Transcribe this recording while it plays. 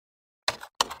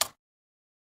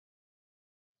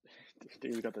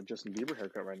Steve's got the Justin Bieber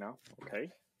haircut right now.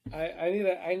 Okay. I'm gonna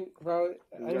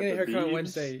get a haircut on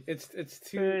Wednesday. It's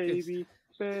too baby.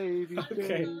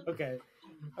 Okay.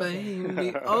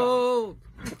 Baby, oh.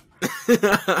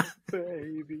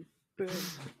 baby.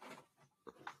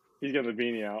 He's got the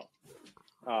beanie out.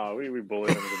 We bullied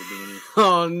him with the beanie.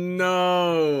 Oh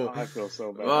no! I feel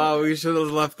so bad. Wow, we should have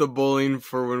left the bullying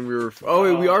for when we were. Oh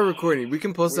wait, we are recording. We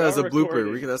can post that as a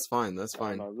blooper. That's fine. That's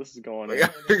fine. No, this is going We in.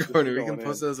 are recording. We can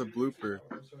post it as a blooper.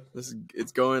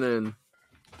 It's going in.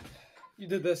 You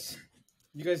did this.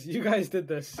 You guys did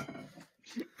this.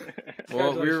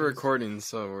 Well, we were recording,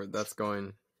 so that's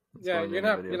going. Yeah, going you're in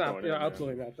not video.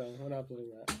 uploading that though. We're not uploading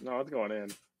that. No, it's going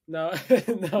in. No,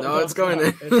 No, it's going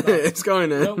in. It's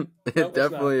going in. Nope, It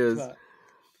definitely is.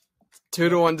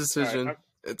 2-1 decision.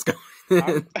 It's going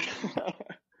in.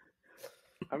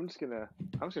 I'm just gonna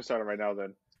start it right now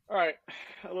then. All right,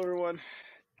 hello everyone.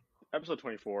 Episode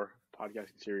 24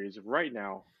 podcasting series. Right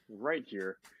now, right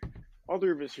here. All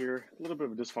three of us here. A little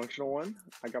bit of a dysfunctional one.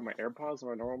 I got my AirPods on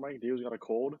my normal mic. Dio's got a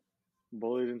cold.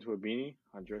 Bullied into a beanie.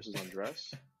 Andres is on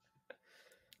dress.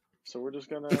 So we're just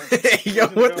gonna. Yo,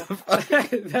 what the fuck?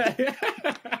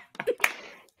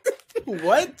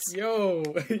 What? Yo.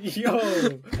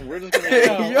 We're just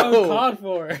gonna. Yo. Called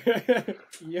for.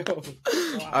 Yo.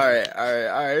 Wow. All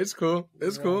right. It's cool.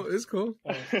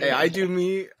 Hey, I do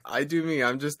me.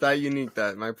 I'm just that unique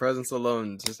that my presence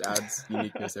alone just adds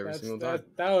uniqueness every single time.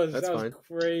 That was fine.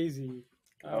 crazy.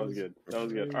 That was good. All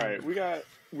right, we got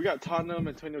Tottenham,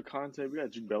 Antonio Conte. We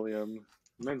got Jude Bellingham,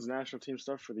 men's national team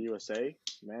stuff for the USA,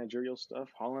 managerial stuff,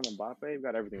 Haaland, Mbappe. We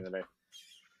got everything today.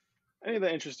 Any of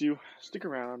that interests you, stick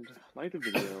around, like the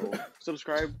video,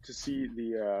 subscribe to see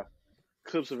the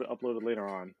clips of it uploaded later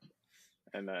on,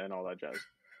 and all that jazz.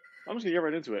 I'm just gonna get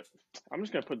right into it. I'm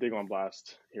just gonna put Diego on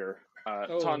blast here.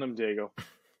 Tottenham, Diego.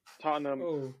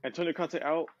 Tottenham, Antonio Conte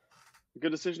out.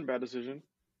 Good decision, bad decision.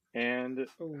 And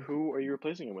who are you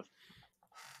replacing him with?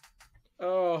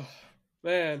 Oh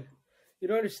man, you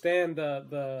don't understand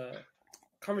the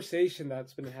conversation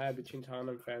that's been had between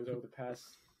Tottenham fans over the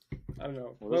past. I don't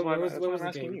know. Well, that's why I'm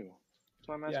asking you. That's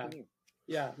why I'm asking you.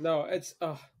 Yeah, no,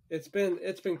 it's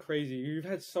been crazy. You've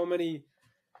had so many.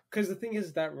 Because the thing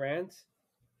is, that rant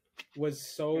was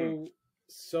so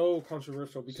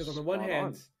controversial. Because on the one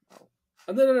hand,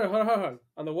 no, hold on.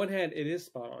 On the one hand, it is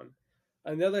spot on.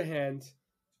 On the other hand,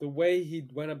 the way he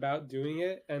went about doing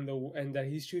it, and that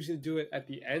he's choosing to do it at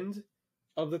the end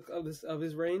of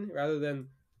his reign, rather than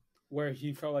where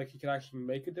he felt like he could actually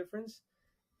make a difference,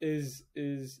 is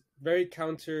very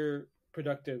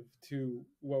counterproductive to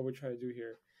what we're trying to do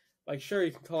here. Like, sure,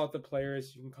 you can call out the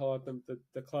players, you can call out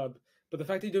the club, but the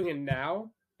fact that you're doing it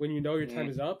now, when you know your time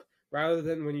is up, rather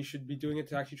than when you should be doing it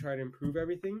to actually try to improve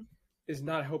everything, is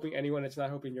not helping anyone. It's not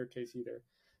helping your case either.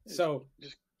 So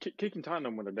just kicking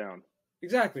Tottenham when they're down.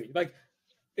 Exactly. Like,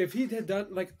 if he had done,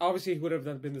 like, obviously he would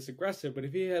have been this aggressive, but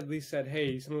if he had at least said,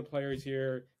 hey, some of the players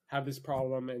here have this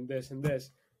problem and this,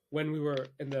 when we were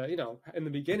in the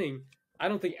beginning, I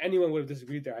don't think anyone would have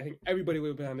disagreed there. I think everybody would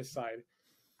have been on his side.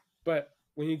 But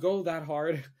when you go that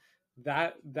hard,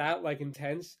 that like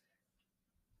intense,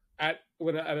 at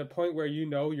a point where you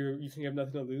think you have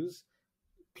nothing to lose,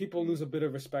 people lose a bit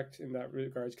of respect in that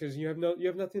regards, because you have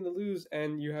nothing to lose,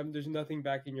 and there's nothing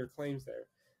backing your claims there.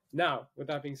 Now, with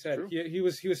that being said, he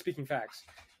was speaking facts.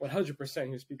 100%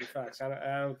 he was speaking facts.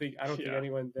 I don't think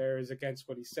anyone there is against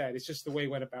what he said. It's just the way he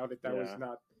went about it that was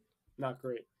not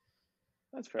great.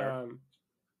 That's fair.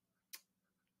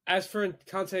 As for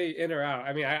Conte in or out,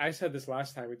 I mean, I said this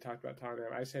last time we talked about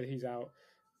Tottenham. I said he's out.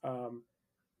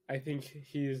 I think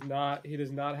he does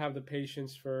not have the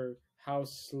patience for how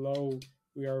slow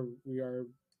we are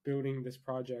building this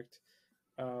project,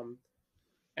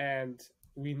 and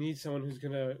we need someone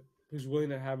who's willing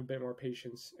to have a bit more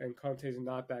patience, and Conte's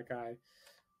not that guy.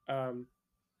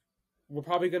 We're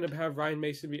probably gonna have Ryan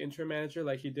Mason be interim manager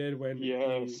like he did when we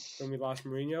lost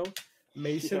Mourinho.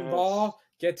 Mason ball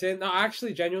gets in. No,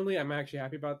 actually, genuinely, I'm actually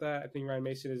happy about that. I think Ryan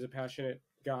Mason is a passionate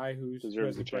guy who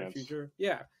has a bright future.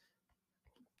 Yeah,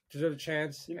 deserves a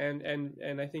chance,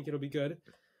 and I think it'll be good.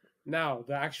 Now,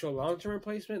 the actual long-term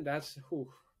replacement, that's a whole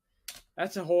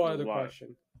other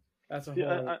question. That's a whole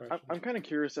other question. I'm kind of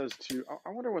curious as to. I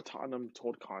wonder what Tottenham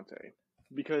told Conte,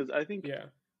 because I think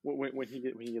when he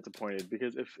gets appointed,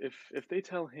 because if they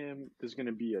tell him there's going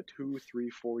to be a 2, 3,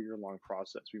 4 year long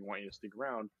process, we want you to stick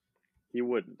around, he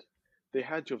wouldn't. They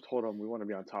had to have told him we want to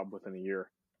be on top within a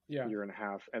year, year and a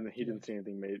half, and then he didn't see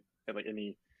anything made, like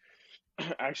any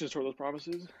actions toward those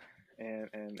promises, and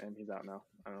he's out now.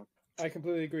 I don't know. I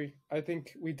completely agree. I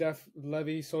think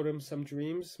Levy sold him some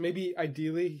dreams. Maybe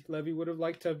ideally Levy would have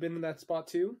liked to have been in that spot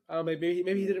too. Maybe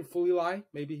he didn't fully lie.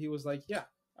 Maybe he was like, yeah,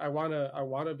 I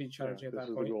wanna be challenging at that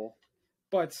point. The goal.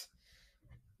 But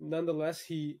nonetheless,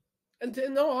 and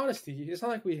in all honesty, it's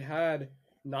not like we had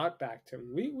not backed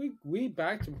him. We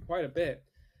backed him quite a bit.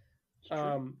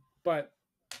 But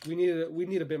we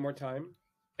need a bit more time,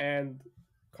 and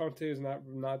Conte is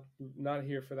not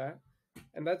here for that.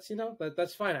 And that's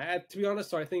that's fine. To be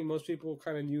honest, though, I think most people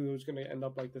kind of knew it was going to end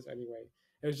up like this anyway.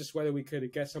 It was just whether we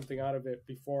could get something out of it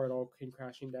before it all came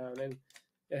crashing down, and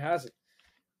it hasn't.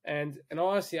 And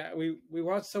honestly, we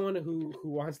want someone who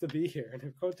wants to be here. And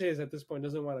if Conte is at this point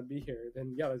doesn't want to be here,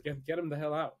 then yeah, let's get him the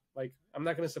hell out. Like, I'm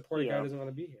not going to support a guy who doesn't want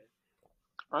to be here.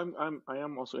 I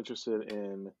am also interested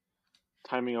in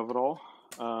timing of it all.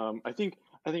 I think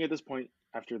at this point,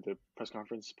 after the press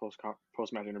conference,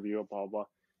 post match interview, blah blah,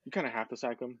 you kind of have to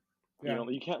sack him. Yeah.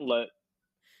 You can't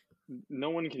no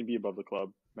one can be above the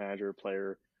club, manager,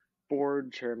 player,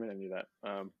 board, chairman, any of that.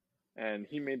 And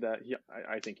he made that.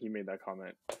 I think he made that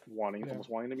comment, almost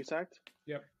wanting to be sacked.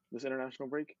 Yep. This international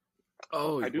break.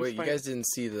 Oh wait, you guys didn't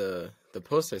see the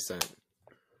post I sent?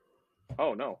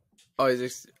 Oh no. Oh,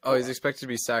 he's expected to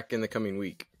be sacked in the coming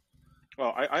week.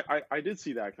 Oh, I did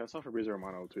see that because I saw Fabrizio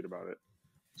Romano tweet about it.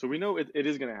 So we know it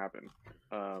is going to happen.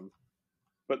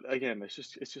 But again, it's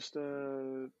just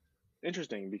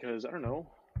interesting because I don't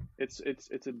know. It's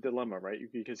a dilemma, right?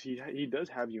 Because he does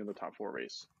have you in the top 4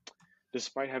 race,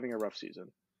 despite having a rough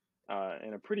season,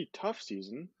 and a pretty tough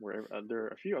season where there are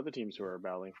a few other teams who are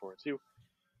battling for it too.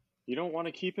 You don't want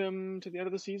to keep him to the end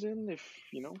of the season if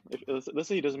let's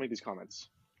say he doesn't make these comments.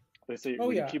 Let's say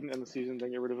keep him in the season,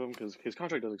 then get rid of him because his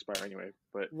contract does expire anyway.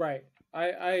 But right,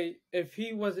 if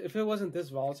it wasn't this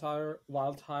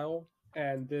volatile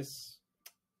and this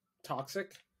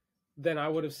toxic, then I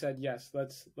would have said yes.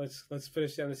 Let's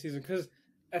finish the end of the season. Because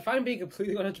if I'm being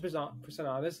completely 100%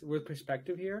 honest with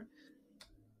perspective here,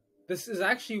 this is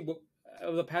actually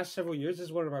over the past several years. This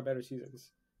is one of our better seasons.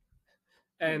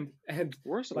 And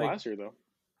worse than last year though.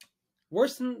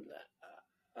 Worse than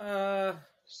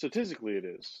statistically it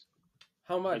is.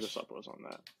 How much? I just suppose on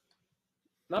that.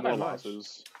 Not more by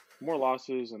losses. Much. More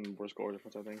losses and worse goal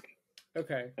difference, I think.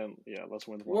 Okay. And yeah, less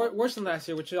wins. Worse than last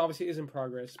year, which obviously is in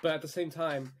progress. But at the same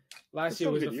time, last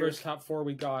year was the first top 4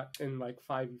 we got in like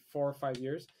 4 or 5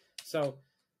 years. So,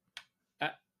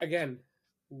 again,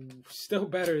 still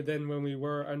better than when we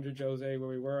were under Jose, when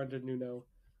we were under Nuno.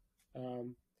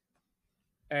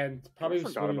 And probably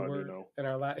when we were Nuno. In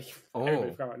our last.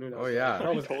 Everybody forgot about Nuno. Oh yeah,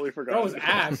 I totally forgot. That was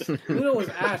ass. Nuno was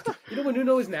ass. You know what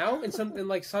Nuno is now in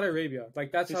like Saudi Arabia.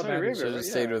 Like that's how bad. He should have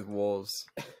stayed with Wolves.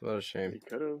 What a shame. He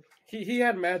could have. He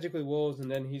had magic with Wolves, and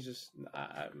then he's just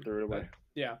threw it away.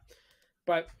 Yeah,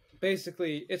 but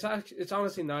basically, it's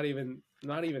honestly not even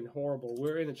horrible.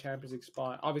 We're in the Champions League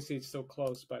spot. Obviously, it's still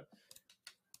close, but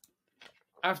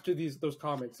after those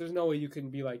comments, there's no way you can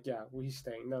be like, yeah, well, he's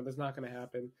staying. No, that's not going to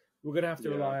happen. We're going to have to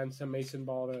rely on some Mason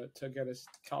ball to get us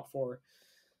top 4.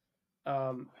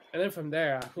 And then from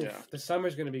there, the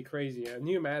summer's going to be crazy. A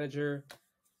new manager,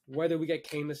 whether we get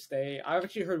Kane to stay. I've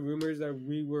actually heard rumors that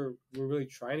we're really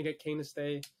trying to get Kane to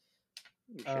stay.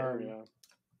 Sure, yeah.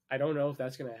 I don't know if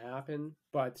that's going to happen,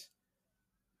 but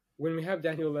when we have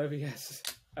Daniel Levy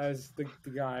as the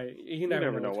guy, you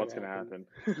never know what's going to happen.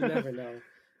 You never know.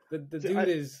 The dude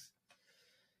is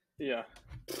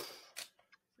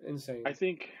insane. I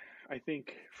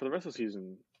think for the rest of the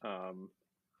season,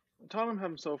 Tottenham have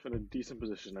himself in a decent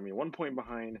position. I mean, 1 point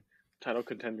behind title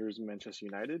contenders Manchester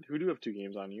United, who do have 2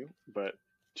 games on you, but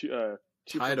two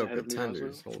title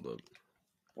contenders. Hold up.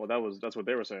 Well, that's what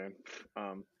they were saying.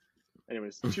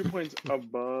 Anyways, 2 points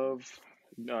above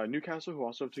Newcastle, who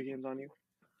also have 2 games on you,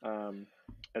 and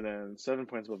then 7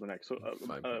 points above the next, so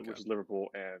which is Liverpool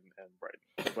and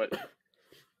Brighton. But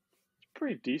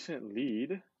pretty decent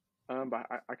lead. But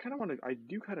I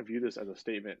do kind of view this as a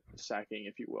statement sacking,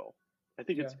 if you will. I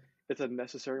think it's a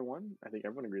necessary one. I think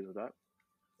everyone agrees with that.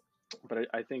 But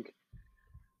I think,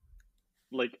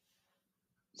 like,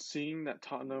 seeing that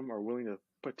Tottenham are willing to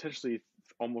potentially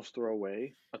almost throw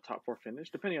away a top 4 finish,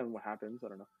 depending on what happens, I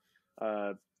don't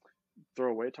know,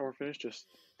 throw away a top 4 finish just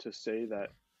to say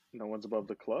that no one's above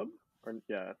the club, or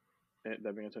that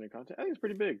being Antonio Conte, I think it's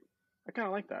pretty big. I kind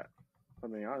of like that, if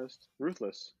I'm being honest.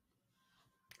 Ruthless.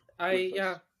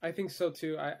 I think so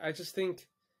too. I just think,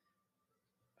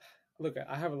 look,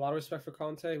 I have a lot of respect for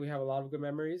Conte. We have a lot of good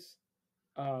memories.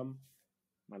 I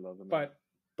love them.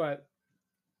 But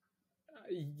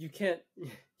you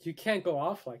can't go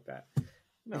off like that.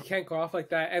 No. You can't go off like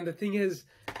that. And the thing is,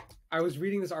 I was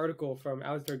reading this article from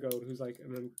Alistair Goad, who's like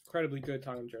an incredibly good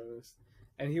Tottenham journalist,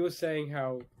 and he was saying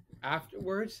how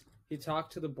afterwards he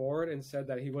talked to the board and said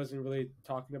that he wasn't really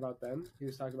talking about them. He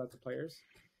was talking about the players.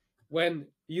 When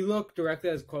you look directly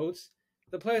at his quotes,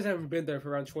 the players haven't been there for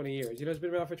around 20 years. You know who's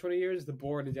been around for 20 years? The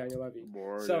board and Daniel Levy.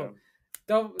 So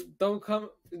don't come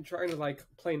and trying to like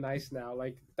play nice now.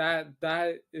 Like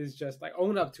that is just like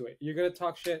own up to it. You're gonna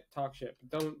talk shit. But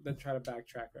don't then try to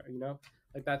backtrack. You know,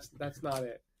 like that's not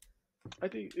it. I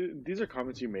think these are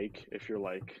comments you make if you're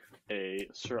like a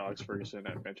Sir Alex Ferguson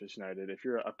at Manchester United. If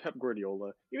you're a Pep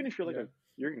Guardiola, even if you're like a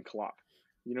Jurgen Klopp,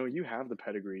 you know, you have the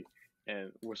pedigree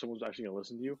and where someone's actually gonna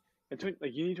listen to you. And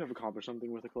like you need to have accomplished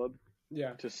something with the club.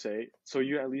 Yeah. To say so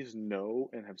you at least know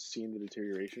and have seen the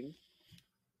deterioration.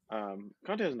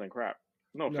 Conte hasn't done crap.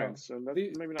 No offense, and that's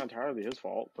maybe not entirely his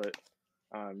fault, but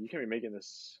you can't be making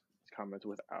this comment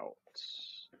without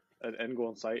an end goal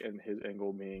in sight, and his end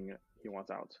goal being he wants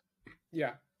out.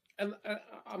 Yeah, and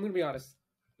I'm gonna be honest.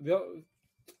 The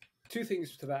two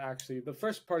things to that actually. The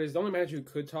first part is the only manager who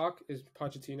could talk is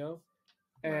Pochettino,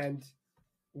 and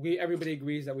everybody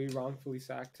agrees that we wrongfully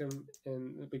sacked him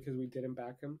because we didn't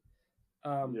back him.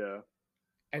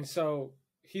 And so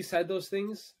he said those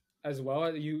things as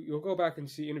well. You'll go back and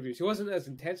see interviews. He wasn't as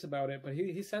intense about it, but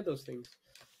he said those things.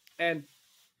 And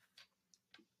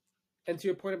to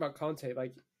your point about Conte,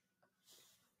 like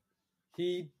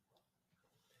he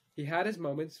had his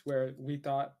moments where we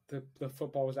thought the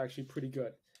football was actually pretty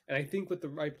good. And I think with the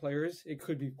right players, it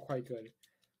could be quite good.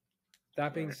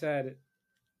 That being said,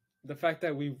 the fact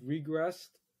that we've regressed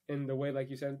in the way,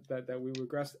 like you said, that we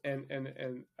regressed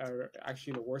and are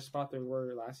actually in a worse spot than we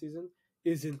were last season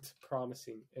isn't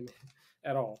promising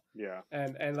at all. Yeah.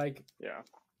 And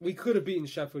we could have beaten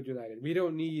Sheffield United. We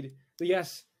don't need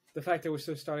the fact that we're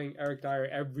still starting Eric Dyer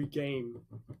every game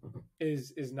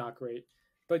is not great.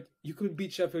 But you could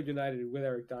beat Sheffield United with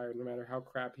Eric Dyer no matter how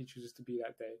crap he chooses to be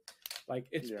that day. Like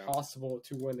it's possible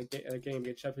to win a game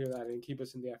against Sheffield United and keep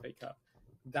us in the FA Cup.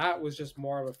 That was just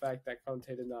more of a fact that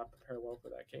Conte did not prepare well for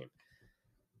that game.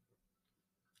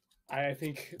 I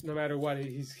think no matter what,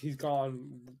 he's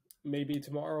gone. Maybe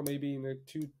tomorrow, maybe in the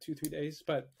 2-3 days,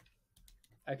 but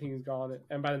I think he's gone.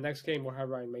 And by the next game, we'll have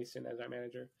Ryan Mason as our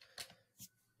manager.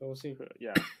 So we'll see.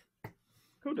 Yeah,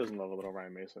 who doesn't love a little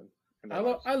Ryan Mason? I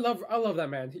love that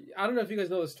man. I don't know if you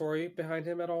guys know the story behind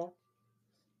him at all.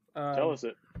 Tell us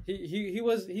it.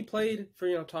 He played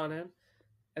for Tottenham,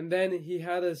 and then he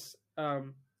had this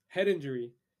head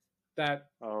injury that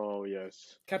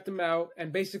kept him out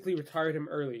and basically retired him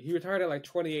early. He retired at like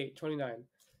 28, 29.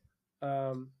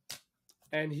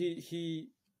 And he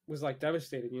was like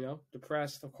devastated,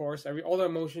 depressed, of course, all the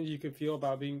emotions you could feel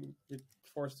about being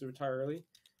forced to retire early.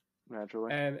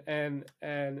 Naturally. And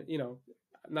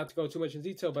not to go too much in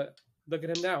detail, but look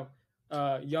at him now.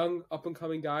 Young up and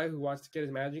coming guy who wants to get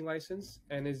his managing license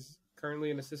and is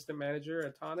currently an assistant manager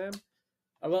at Tottenham.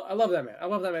 I love that man. I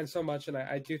love that man so much, and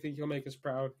I do think he'll make us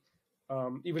proud,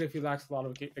 even if he lacks a lot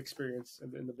of experience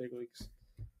in the big leagues.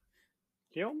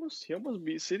 He almost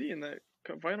beat City in that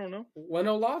cup final, no?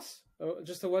 1-0 loss?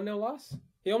 Just a 1-0 loss?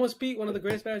 He almost beat one of the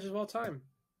greatest managers of all time.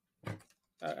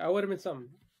 I would have been something.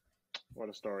 What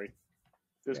a story.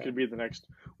 This could be the next.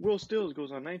 Will Stills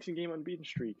goes on 19-game unbeaten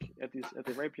streak at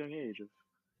the ripe young age of.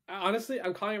 Honestly,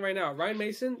 I'm calling it right now. Ryan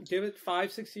Mason, give it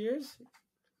 5-6 years.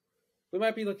 We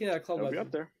might be looking at a club. He'll be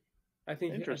up there. I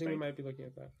think we might be looking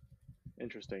at that.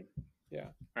 Interesting. Yeah.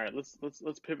 All right, let's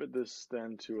pivot this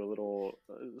then to a little.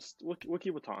 We'll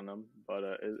keep with Tottenham, but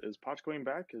is Poch going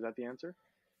back? Is that the answer?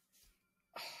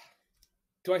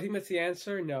 Do I think that's the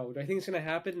answer? No. Do I think it's going to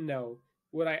happen? No.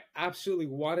 Would I absolutely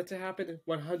want it to happen?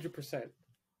 100%.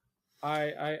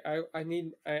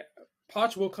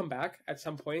 Poch will come back at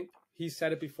some point. He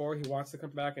said it before. He wants to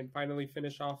come back and finally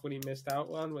finish off what he missed out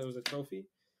on when it was a trophy.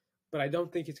 But I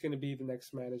don't think it's going to be the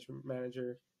next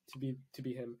manager to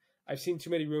be him. I've seen too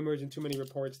many rumors and too many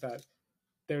reports that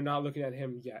they're not looking at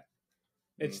him yet.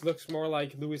 It looks more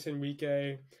like Luis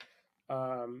Enrique,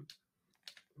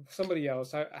 somebody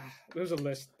else. There's a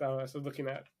list that I was looking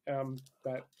at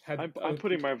that had. I'm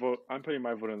putting my vote. I'm putting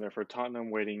my vote in there for Tottenham,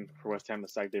 waiting for West Ham to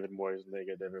sack David Moyes, and they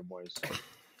get David Moyes.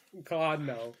 God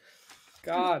no,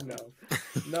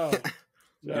 no.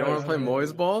 You don't want to play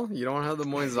Moyes ball? You don't want to have the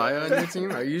Moyes on your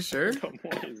team? Are you sure? The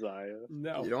Moyes.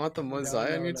 No. You don't want the Moyes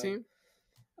on your team?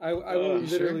 I will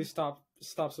literally stop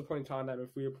supporting Tottenham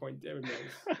if we appoint David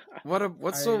Moyes.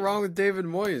 What's so wrong with David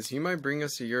Moyes? He might bring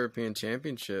us a European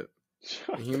championship.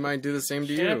 He might do the same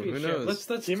to you. Who knows?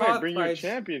 He might bring you a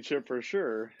championship for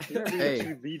sure.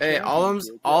 Hey, all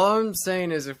I'm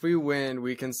saying is if we win,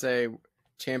 we can say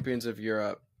champions of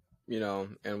Europe,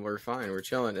 and we're fine. We're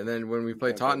chilling. And then when we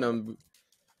play Tottenham,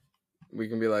 we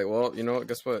can be like, well, you know what?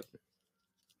 Guess what?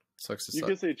 Sucks to You suck.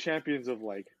 can say champions of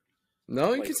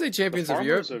No, you like, can say champions the of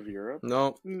Europe. farmers of Europe.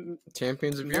 No,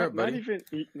 champions of Europe, buddy.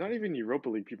 Not even Europa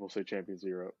League people say champions of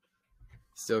Europe.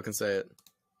 Still can say it.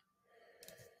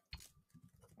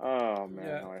 Oh man,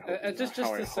 Yeah, how I hope, just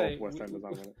how to I say, hope West Ham does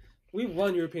not win it. we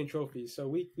won European trophies, so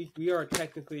we are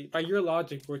technically, by your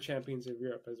logic, we're champions of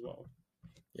Europe as well.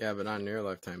 Yeah, but not in your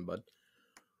lifetime, bud.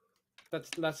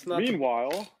 That's not.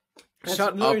 Meanwhile, Shut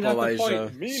up, literally not the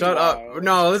Elijah. point. Shut up.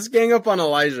 No, let's gang up on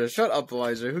Elijah. Shut up,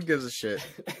 Elijah. Who gives a shit?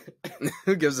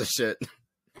 Who gives a shit?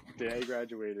 day I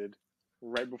graduated,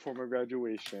 right before my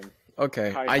graduation.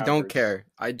 Okay, Kai I don't Havertz care.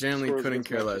 I genuinely scores couldn't against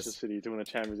care Manchester less. City to win the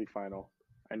Champions League final.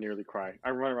 I nearly cry. I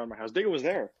run around my house. Diego was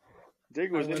there.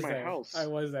 Diego was in my house. I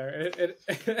was there. It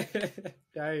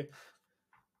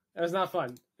was not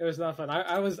fun. It was not fun.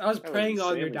 I was praying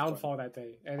on your downfall that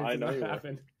day, and it did not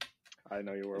happen. I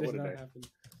know you were. It What a did day! not happen.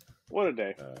 What a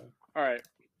day! All right,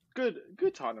 good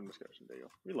Tottenham discussion, Diego.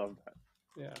 We love that.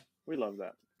 Yeah, we love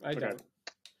that. I don't.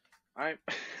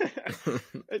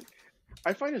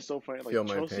 I find it so funny. Like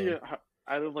Chelsea,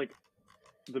 out of like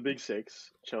the big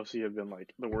six, Chelsea have been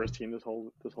like the worst team this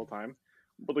whole time.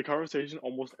 But the conversation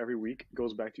almost every week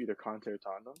goes back to either Conte or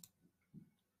Tottenham.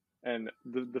 And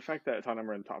the fact that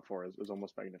Tottenham are in the top four is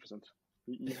almost magnificent.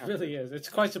 It really is. It's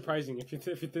quite surprising if you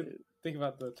think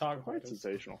about the talk. Quite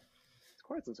sensational. It's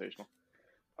quite sensational.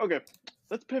 Okay,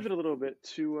 let's pivot a little bit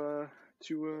to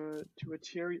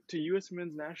U.S.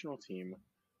 men's national team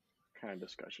kind of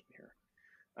discussion here.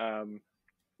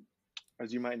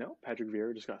 As you might know, Patrick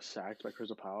Vieira just got sacked by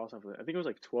Crystal Palace after I think it was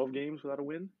like 12 games without a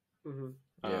win. Mm-hmm.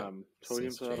 12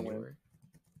 games without a win.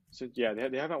 So yeah,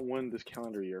 they haven't won this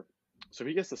calendar year. So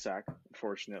he gets the sack,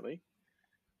 unfortunately.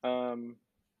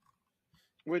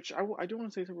 Which I do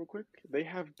want to say something real quick. They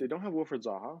don't have Wilfried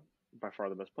Zaha, by far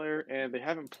the best player, and they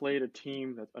haven't played a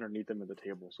team that's underneath them at the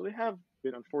table. So they have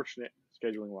been unfortunate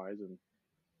scheduling wise, and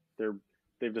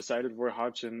they've decided Roy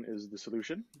Hodgson is the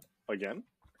solution again.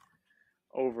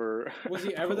 Was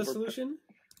he ever the solution?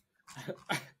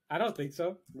 I don't think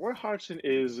so. Roy Hodgson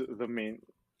is the main.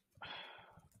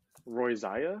 Roy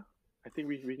Zaya? I think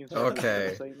we can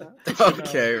say saying that.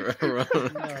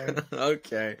 Okay.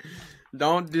 Okay.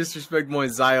 Don't disrespect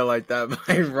Zaya like that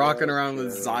by rocking around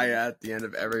with Zaya at the end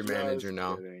of every manager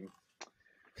now.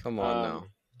 Come on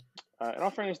now. In all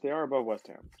fairness, they are above West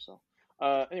Ham. So,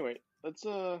 anyway, let's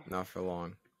not for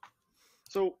long.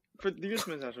 So for the U.S.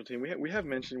 men's national team, we have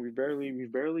mentioned we've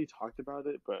barely talked about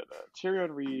it, but Thierry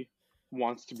Henry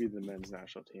wants to be the men's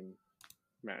national team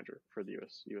manager for the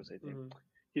USA team. Mm-hmm.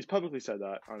 He's publicly said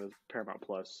that on his Paramount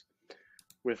Plus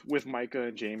with Micah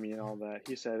and Jamie and all that.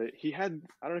 He said it. He had,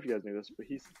 I don't know if you guys knew this, but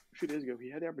a few days ago, he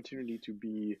had the opportunity to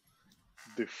be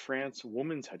the France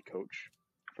women's head coach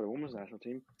for the women's national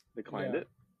team. Declined it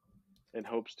in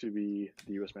hopes to be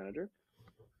the U.S. manager.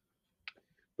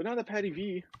 But now that Patty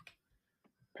V's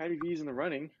in the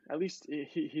running, at least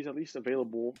he's at least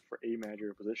available for a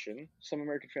manager position. Some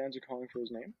American fans are calling for his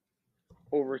name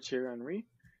over Thierry Henry.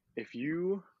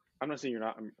 I'm not saying you're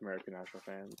not American national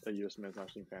fans, U.S. men's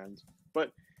national team fans,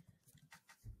 but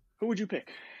who would you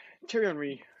pick, Thierry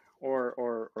Henry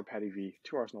or Patty V,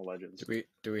 two Arsenal legends?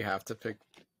 Do we have to pick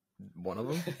one of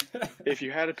them? If you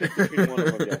had to pick between one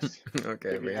of them, yes.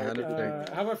 Okay, we had to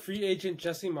pick. How about free agent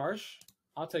Jesse Marsch?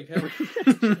 I'll take him.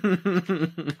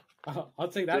 I'll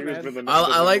take that, man.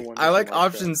 I like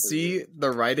option C,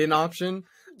 the write-in option.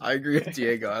 I agree with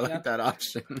Diego. I like that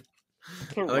option.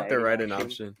 I like the write-in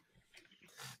option.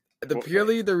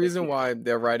 The reason why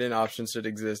the write-in option should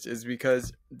exist is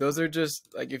because those are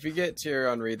just like, if you get Thierry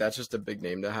Henry, that's just a big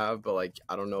name to have, but like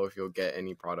I don't know if you'll get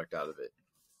any product out of it.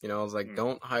 You know, it's like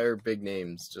don't hire big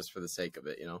names just for the sake of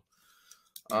it. You know,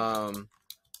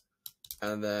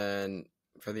 and then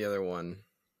for the other one,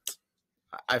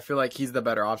 I feel like he's the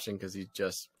better option because he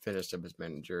just finished up his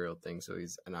managerial thing, so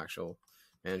he's an actual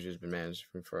manager who's been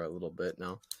managing for a little bit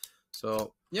now.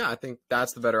 So yeah, I think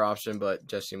that's the better option, but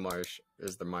Jesse Marsch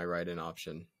is my write-in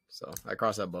option. So I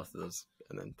cross out both of those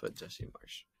and then put Jesse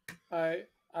Marsch. I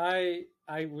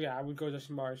would go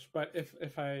Jesse Marsch, but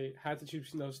if I had to choose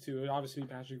between those two, it would obviously be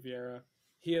Patrick Vieira.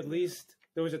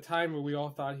 There was a time where we all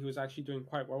thought he was actually doing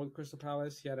quite well with Crystal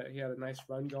Palace. He had a nice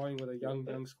run going with a young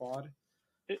squad.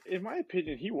 In my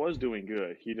opinion, he was doing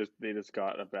good. They just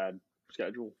got a bad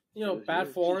schedule. You know, bad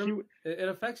form. It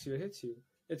affects you. It hits you.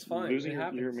 It's fine. Losing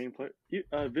your main player.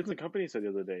 Vincent Kompany said the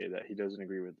other day that he doesn't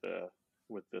agree with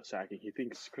the sacking. He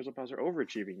thinks Crystal Palace are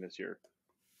overachieving this year.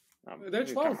 They're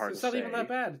 12th. It's not even that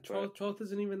bad. 12th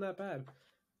isn't even that bad.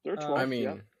 They're 12th. I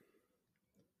mean,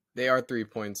 they are 3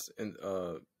 points in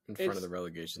front of the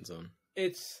relegation zone.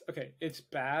 It's okay. It's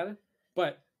bad,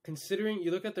 but considering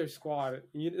you look at their squad,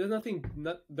 there's nothing.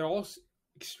 They're all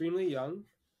extremely young.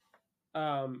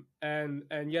 And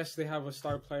yes, they have a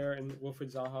star player in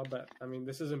Wilfried Zaha, but I mean,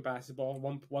 this isn't basketball.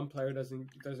 One player doesn't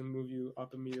move you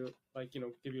up immediately, like,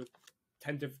 give you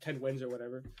 10 wins or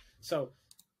whatever. So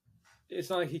it's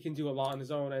not like he can do a lot on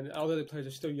his own, and all the other players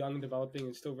are still young and developing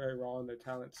and still very raw in their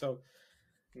talent. So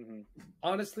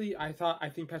honestly, I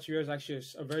think Patrick Vieira is actually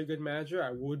a very good manager.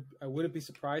 I wouldn't be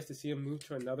surprised to see him move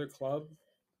to another club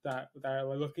that are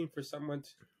looking for someone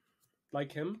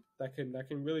like him that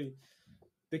can really.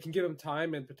 They can give him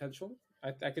time and potential.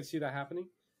 I could see that happening.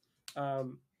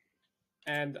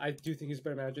 And I do think he's a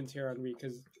better manager than Thierry Henry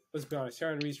because, let's be honest,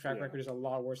 Thierry Henry's track record is a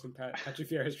lot worse than Patrick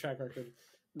Vieira's track record.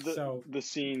 The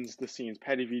scenes.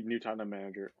 Patty V, new Tottenham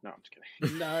manager. No, I'm just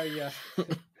kidding. No, yeah.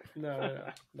 No.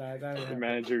 That didn't happen. The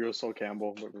manager goes Sol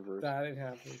Campbell, but reverse. That didn't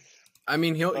happen. I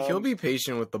mean, he'll be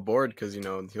patient with the board because,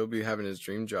 he'll be having his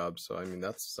dream job. So, I mean,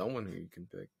 that's someone who you can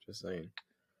pick. Just saying.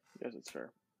 Yes, it's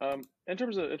fair. In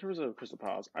terms of Crystal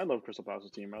Palace, I love Crystal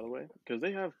Palace's team, by the way, because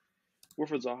they have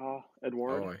Wilfried Zaha,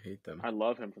 Edouard. Oh, I hate them. I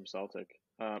love him from Celtic.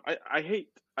 I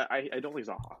don't like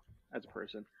Zaha as a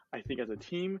person. I think as a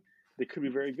team, they could be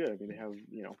very good. I mean, they have,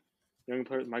 young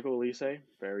players. Michael Olise,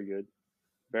 very good.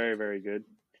 Very, very good.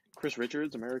 Chris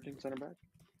Richards, American center back.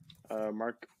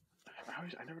 Mark,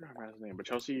 I never know how to pronounce his name, but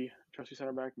Chelsea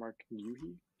center back, Mark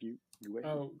Guehi.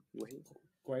 Oh, Guehi?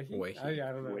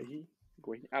 I don't know.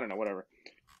 Guehi? I don't know, whatever.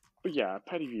 But yeah,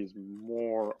 Patty V is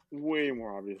way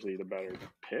more obviously the better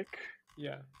pick.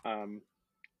 Yeah.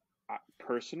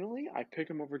 Personally, I pick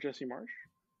him over Jesse Marsh.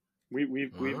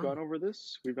 We've gone over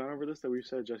this. That we've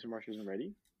said Jesse Marsh isn't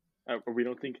ready. Or we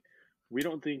don't think.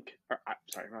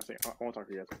 Sorry, I'm not saying. I won't talk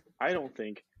to you guys. I don't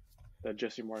think that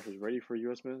Jesse Marsh is ready for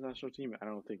U.S. men's national team. I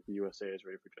don't think the USA is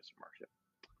ready for Jesse Marsh yet.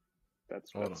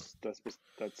 That's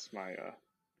my.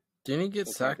 Didn't he get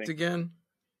sacked again?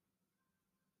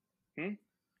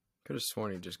 Could have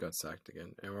sworn he just got sacked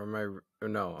again. And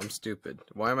no, I'm stupid.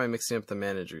 Why am I mixing up the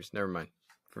managers? Never mind.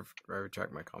 I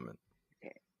retract my comment.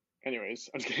 Okay. Anyways,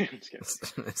 I'm just kidding.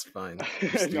 It's fine.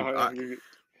 No,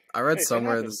 I read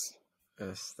somewhere this.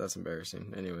 Yes, that's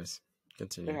embarrassing. Anyways,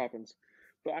 continue. It happens.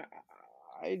 But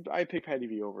I pick Patty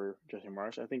V over Jesse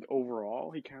Marsh. I think overall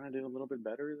he kind of did a little bit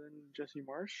better than Jesse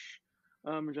Marsh.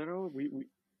 In general,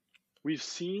 we've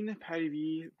seen Patty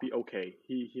V be okay.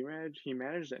 He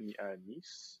managed at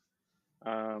Nice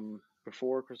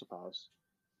before Crystal Palace.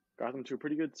 Got them to a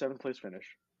pretty good 7th place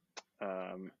finish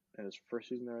in his first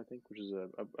season there, I think, which is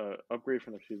a upgrade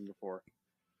from the season before.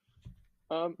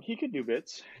 He could do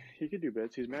bits.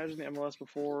 He's managed the MLS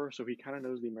before, so he kind of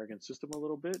knows the American system a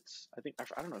little bit. I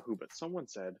don't know who, but someone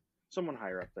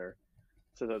higher up there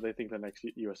said that they think the next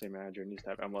USA manager needs to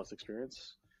have MLS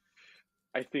experience.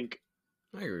 I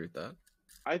agree with that.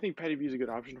 I think Patty V is a good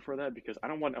option for that because I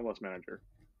don't want an MLS manager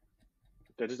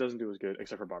that just doesn't do as good,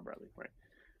 except for Bob Bradley, right?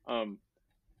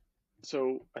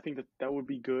 So I think that would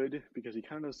be good because he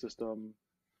kind of knows the system.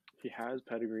 He has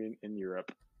pedigree in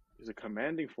Europe. He's a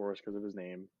commanding force because of his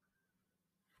name.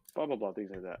 Blah, blah, blah, things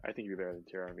like that. I think he'd be better than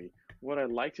Thierry Henry. Would I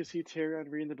like to see Thierry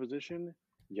Henry in the position?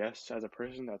 Yes, as a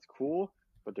person, that's cool,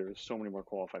 but there's so many more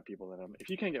qualified people than him. If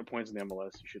you can't get points in the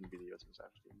MLS, you shouldn't be the U.S.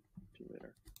 team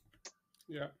leader.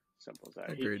 Yeah. Simple as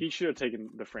that. He should have taken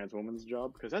the France women's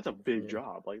job because that's a big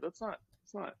job. Like, it's not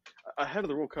ahead of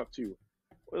the World Cup, too.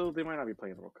 Well, they might not be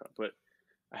playing the World Cup, but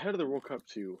ahead of the World Cup,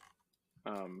 too.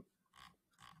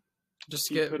 Just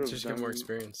get more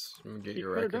experience and get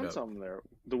your record up. He could have done something there.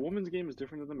 The women's game is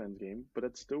different than the men's game, but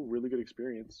it's still really good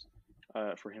experience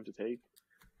for him to take,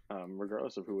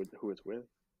 regardless of who it's with,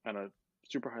 at a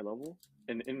super high level,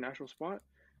 an international spot.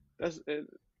 The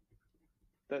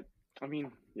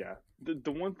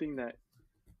one thing that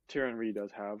Thierry Henry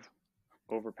does have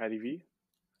over Patty V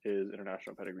is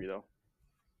international pedigree, though.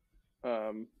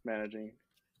 Managing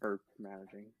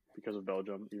because of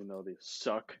Belgium, even though they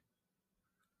suck.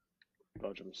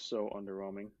 Belgium is so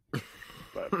underwhelming,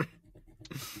 but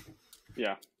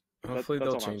yeah. Hopefully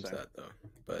they'll change that though.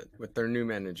 But with their new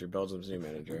manager, Belgium's new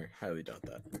manager, highly doubt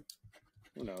that.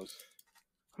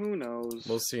 Who knows?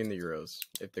 We'll see in the Euros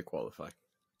if they qualify.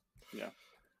 Yeah,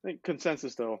 I think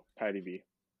consensus though, Patty V.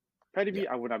 Patty V,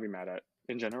 I would not be mad at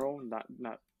in general. Not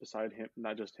beside him,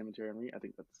 not just him and Thierry Henry. I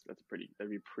think that'd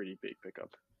be a pretty big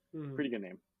pickup. Mm-hmm. Pretty good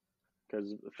name.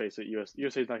 Because face it,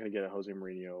 USA is not going to get a Jose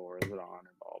Mourinho or a Zidane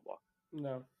or blah blah.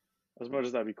 No. As much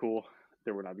as that'd be cool,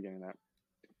 they would not be getting that.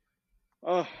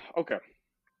 Okay.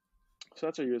 So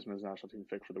that's our U.S. men's national team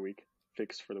fix for the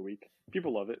week.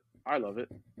 People love it. I love it.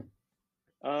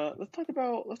 Let's talk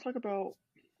about.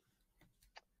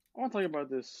 I want to talk about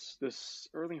this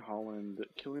Erling Haaland,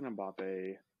 Kylian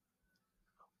Mbappe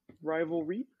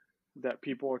rivalry that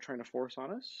people are trying to force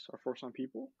on us or force on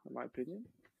people, in my opinion.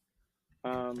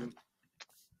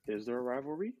 Is there a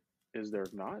rivalry? Is there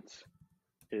not?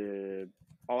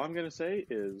 All I'm gonna say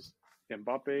is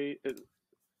Mbappe.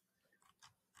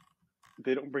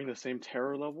 They don't bring the same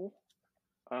terror level.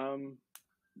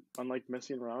 Unlike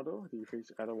Messi and Ronaldo, you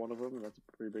face either one of them, and that's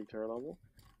a pretty big terror level.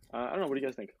 I don't know. What do you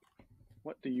guys think?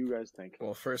 What do you guys think?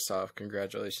 Well, first off,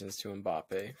 congratulations to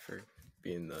Mbappe for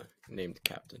being the named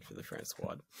captain for the France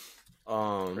squad.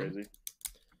 Crazy.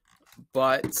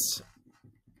 But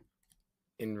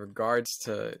in regards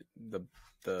to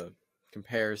the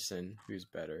comparison, who's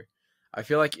better, I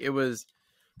feel like it was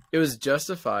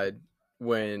justified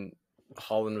when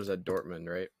Haaland was at Dortmund,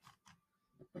 right?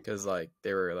 Because like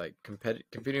they were like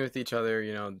competing with each other,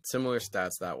 you know, similar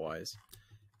stats that wise.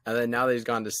 And then now that he's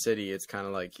gone to City, it's kind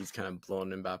of like he's kind of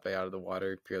blown Mbappe out of the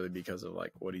water purely because of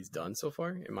like what he's done so far,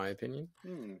 in my opinion.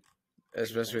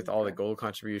 Especially with all the goal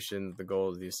contributions, the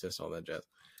goals, the assists, all that jazz.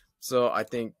 So I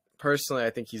think personally,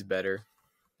 I think he's better.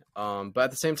 But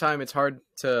at the same time, it's hard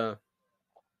to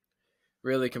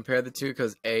really compare the two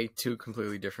because two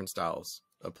completely different styles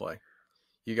of play.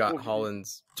 You got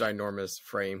Haaland's ginormous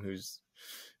frame, who's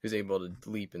able to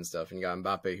leap and stuff, and you got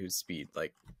Mbappe, who's speed.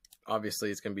 Like, obviously,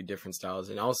 it's going to be different styles,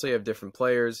 and also you have different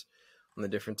players on the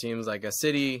different teams. Like a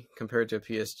City compared to a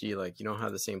PSG, like you don't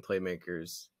have the same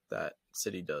playmakers that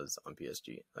City does on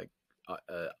PSG. Like,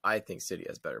 I think City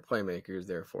has better playmakers,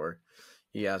 therefore,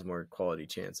 he has more quality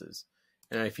chances.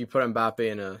 And if you put Mbappe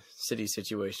in a City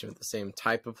situation with the same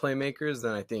type of playmakers,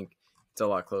 then I think it's a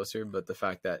lot closer. But the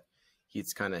fact that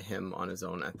he's kind of him on his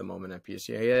own at the moment at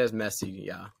PSG, he has Messi,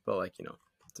 yeah, but like, you know,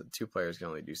 two players can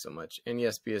only do so much. And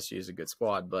yes, PSG is a good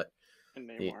squad, but and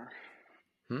Neymar.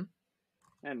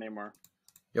 And Neymar.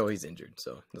 Yo, he's injured,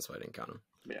 so that's why I didn't count him.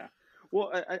 Yeah.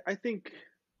 Well, I think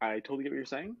I totally get what you're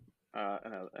saying,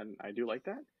 and I do like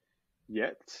that.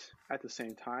 Yet, at the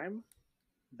same time,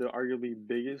 the arguably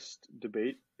biggest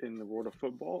debate in the world of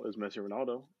football is Messi and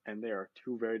Ronaldo, and they are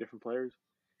two very different players.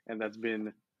 And that's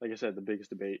been, like I said, the biggest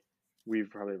debate we've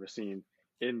probably ever seen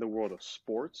in the world of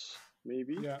sports,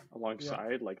 maybe,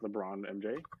 alongside like LeBron and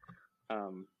MJ.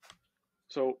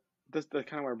 So that's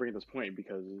kind of why I bring this point,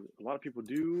 because a lot of people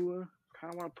do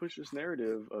kind of want to push this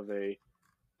narrative of a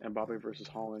Mbappe versus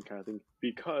Haaland kind of thing,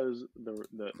 because the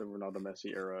Ronaldo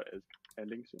Messi era is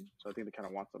ending soon. So I think they kind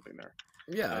of want something there.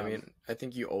 Yeah, I mean, I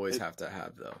think you always have to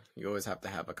have, though. You always have to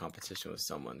have a competition with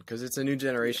someone, because it's a new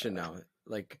generation now.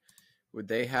 Like, what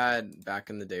they had back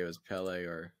in the day was Pele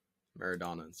or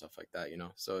Maradona and stuff like that, you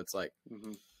know? So it's like,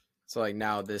 so like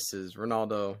now this is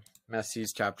Ronaldo,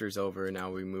 Messi's chapter's over, and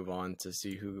now we move on to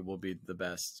see who will be the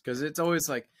best. Because it's always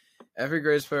like, every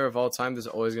greatest player of all time, there's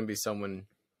always going to be someone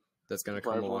that's going to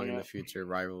come along in the future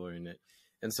rivaling it.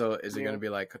 And so is it going to be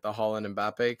like the Haaland and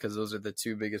Mbappe? Because those are the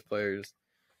two biggest players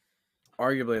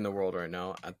arguably in the world right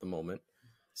now at the moment.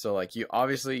 So like you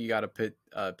got to pit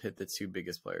the two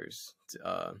biggest players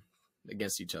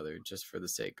against each other just for the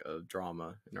sake of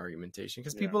drama and argumentation.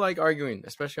 Because people like arguing,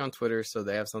 especially on Twitter, so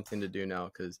they have something to do now.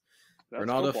 Because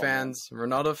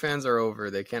Ronaldo fans are over.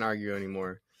 They can't argue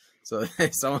anymore. So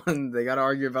they got to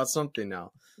argue about something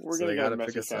now. We're gonna get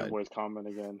Messi fanboys comment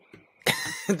again.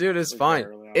 Dude, it's fine.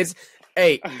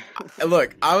 Hey,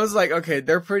 look, I was like, okay,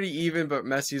 they're pretty even, but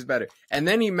Messi's better. And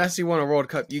then Messi won a World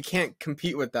Cup. You can't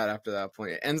compete with that after that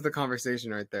point. It ends the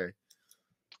conversation right there.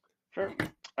 Fair.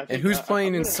 And who's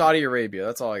playing in Saudi Arabia?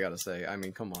 That's all I gotta say. I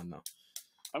mean, come on now.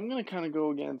 I'm gonna kind of go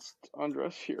against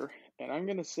Andres here, and I'm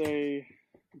gonna say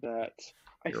that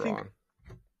You're wrong.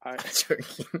 I'm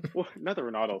joking. Well, not the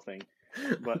Ronaldo thing,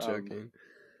 but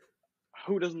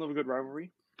who doesn't love a good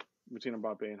rivalry between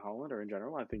Mbappe and Haaland, or in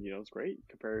general? I think it's great.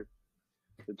 Compare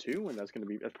the two, and that's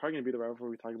probably gonna be the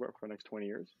rivalry we talk about for the next 20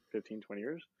 years, 15, 20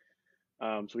 years.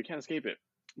 So we can't escape it.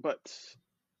 But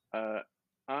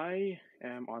I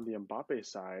am on the Mbappe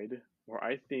side, where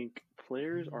I think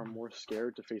players are more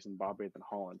scared to face Mbappe than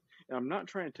Haaland. And I'm not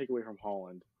trying to take away from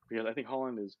Haaland, because I think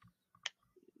Haaland is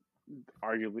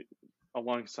arguably,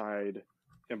 alongside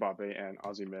Mbappe and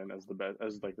Osimhen, as the best,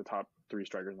 as like the top three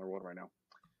strikers in the world right now,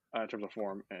 in terms of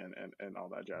form and all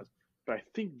that jazz. But I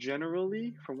think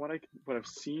generally, from what I've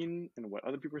seen and what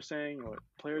other people are saying and what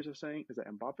players are saying, is that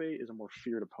Mbappe is a more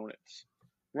feared opponent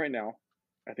right now.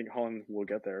 I think Haaland will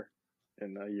get there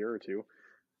in a year or two,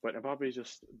 but Mbappe is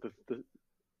just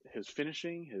his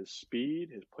finishing, his speed,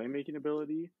 his playmaking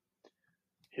ability,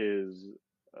 his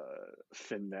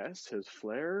finesse, his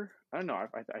flair. I don't know.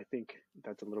 I think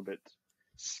that's a little bit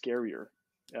scarier,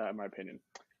 in my opinion.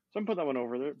 So I'm putting that one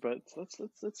over there. But let's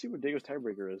see what Diego's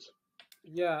tiebreaker is.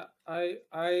 Yeah, I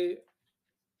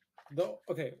Though,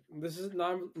 okay, this is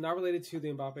not related to the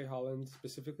Mbappe Haaland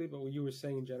specifically, but what you were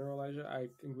saying in general, Elijah, I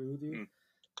agree with you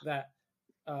that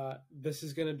this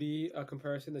is going to be a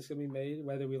comparison that's going to be made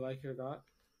whether we like it or not.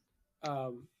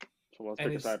 So let's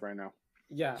pick a side right now.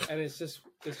 Yeah, and it's just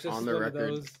on the one record.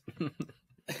 of those.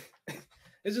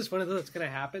 It's just one of those that's going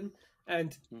to happen,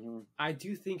 and I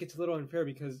do think it's a little unfair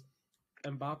because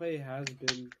Mbappe has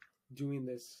been doing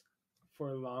this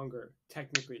for longer,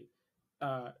 technically.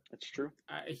 That's true.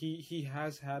 He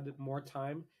has had more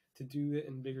time to do it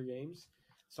in bigger games.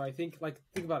 So I think,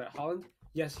 think about it. Haaland,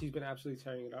 yes, he's been absolutely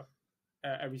tearing it up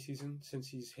every season since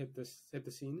he's hit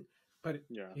the scene, but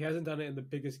he hasn't done it in the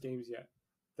biggest games yet.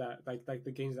 That like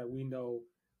the games that we know,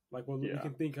 we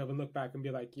can think of and look back and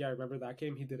be like, yeah, I remember that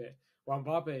game. He did it. While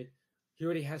Mbappe, he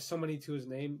already has so many to his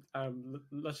name.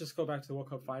 Let's just go back to the World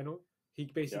Cup final. He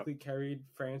basically carried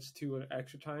France to an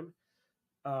extra time.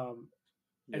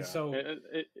 And so,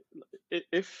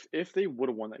 if they would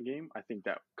have won that game, I think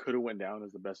that could have went down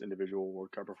as the best individual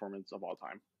World Cup performance of all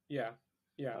time. Yeah.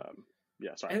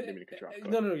 Sorry, I didn't mean to cut you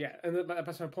off. No, yeah, and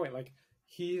that's my point. Like,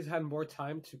 he's had more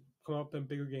time to come up in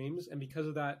bigger games, and because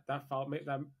of that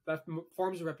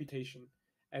forms a reputation,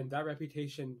 and that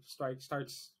reputation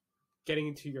starts getting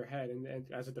into your head,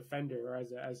 and as a defender or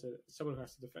as someone who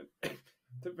has to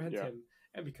defend him,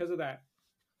 and because of that,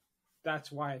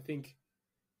 that's why I think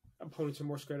opponents are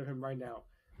more scared of him right now.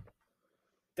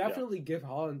 Definitely give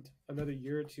Haaland another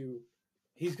year or two.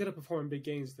 He's going to perform in big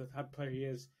games. The type of player he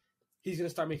is, he's going to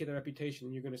start making a reputation,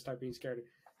 and you're going to start being scared.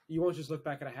 You won't just look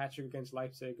back at a hat trick against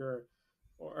Leipzig or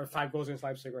 5 goals against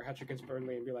Leipzig or a hat trick against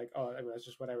Burnley and be like, oh, I mean, that's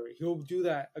just whatever. He'll do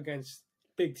that against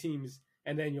big teams,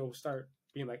 and then you'll start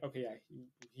being like, okay, yeah,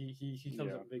 he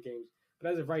comes up in big games.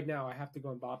 But as of right now, I have to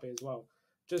go Mbappe as well,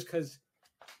 just because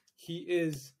he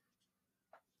is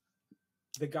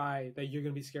the guy that you're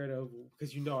going to be scared of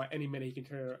because at any minute he can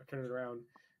turn it around.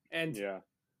 And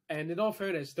in all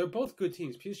fairness, they're both good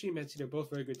teams. PSG and Messi, they're both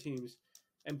very good teams.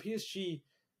 And PSG,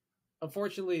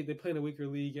 unfortunately, they play in a weaker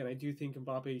league, and I do think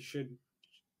Mbappe should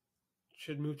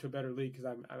move to a better league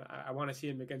because I want to see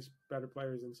him against better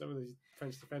players than some of these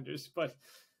French defenders. But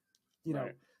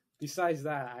besides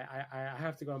that, I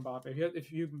have to go Mbappe.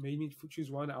 If you made me choose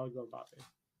one, I would go Mbappe.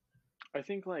 I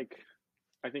think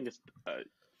it's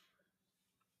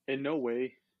in no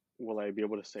way will I be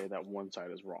able to say that one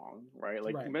side is wrong, right?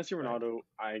 Like Messi, Ronaldo,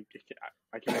 I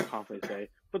can confidently say,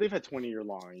 but they've had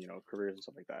 20-year-long, careers and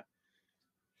stuff like that.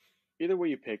 Either way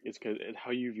you pick, it's because it's how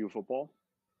you view football,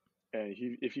 and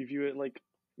if you view it like,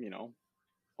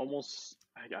 almost,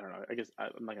 I don't know. I guess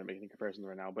I'm not gonna make any comparisons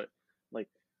right now, but like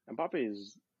Mbappe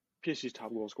is PSG's top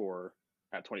goal scorer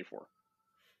at 24.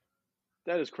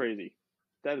 That is crazy.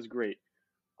 That is great.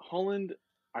 Haaland,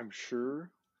 I'm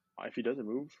sure, if he doesn't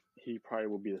move, he probably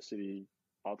will be the City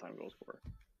all-time goal scorer.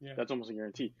 Yeah. That's almost a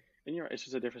guarantee. And it's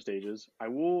just at different stages. I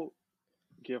will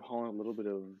give Haaland a little bit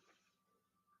of,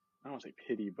 I don't want to say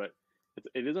pity, but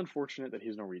it is unfortunate that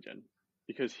he's Norwegian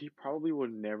because he probably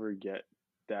would never get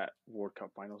that World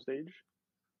Cup final stage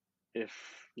if,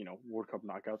 World Cup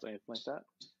knockouts, anything like that.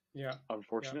 Yeah.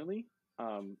 Unfortunately.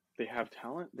 Yeah. They have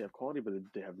talent, they have quality, but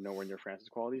they have nowhere near France's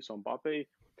quality. So Mbappe,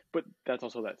 but that's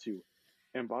also that too.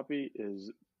 Mbappe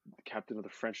is the captain of the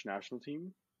French national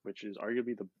team, which is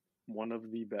arguably one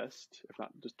of the best, if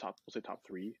not just top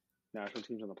 3 national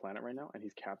teams on the planet right now. And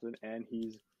he's captain, and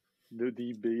he's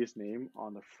the biggest name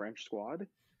on the French squad.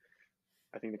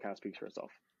 I think that kind of speaks for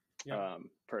itself. Yeah.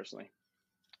 Personally.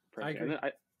 I agree.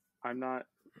 And then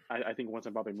I think once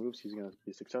Mbappe moves, he's going to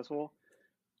be successful.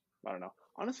 I don't know.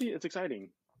 Honestly, it's exciting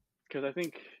because I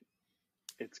think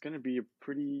it's going to be a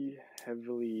pretty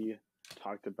heavily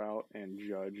talked about and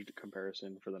judged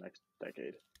comparison for the next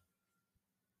decade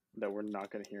that we're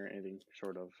not going to hear anything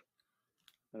short of,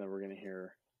 and then we're going to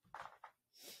hear,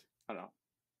 I don't know,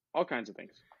 all kinds of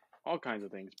things,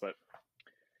 but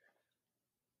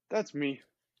that's me.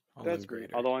 Haaland that's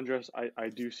great. Although, Andres, I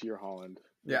do see your Haaland.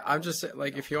 Yeah, I'm just saying,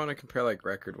 if you want to compare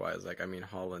record wise,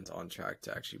 Haaland's on track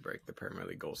to actually break the Premier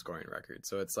League goal scoring record.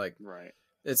 So it's right.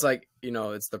 It's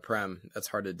it's the Prem. That's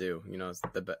hard to do. It's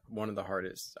one of the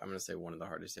hardest. I'm gonna say one of the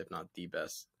hardest, if not the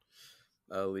best,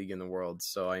 league in the world.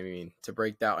 So to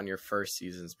break that on your first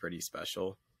season is pretty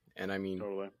special. And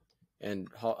totally. And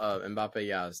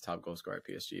Mbappe, is top goal scorer at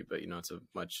PSG, but it's a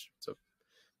much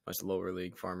lower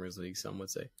league, Farmers League, some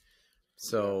would say.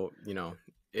 So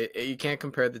you can't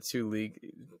compare the two leagues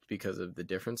because of the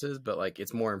differences, but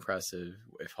it's more impressive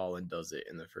if Haaland does it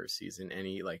in the first season and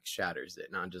he shatters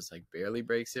it, not just barely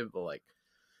breaks it, but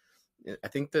I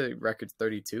think the record's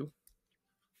 32.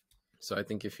 So I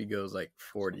think if he goes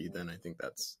 40, then I think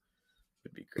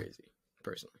would be crazy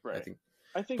personally. Right. I think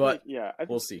I think, but I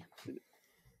we'll think see.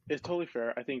 it's totally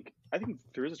fair. I think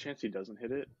there is a chance he doesn't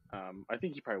hit it. I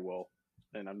think he probably will,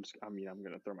 and I'm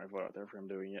gonna throw my vote out there for him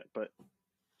doing it. But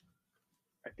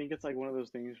I think it's like one of those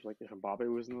things. Like if Mbappe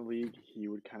was in the league, he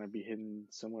would kind of be hitting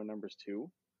similar numbers too.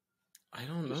 I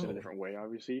don't Just in a know. different way,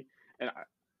 obviously. And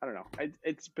I don't know.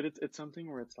 It's something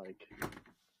where it's like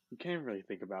you can't really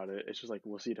think about it. It's just like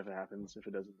we'll see it if it happens. If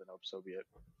it doesn't, then so be it.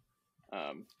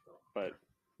 But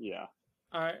yeah,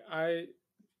 I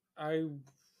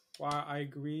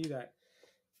agree that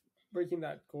breaking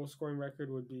that goal scoring record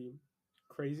would be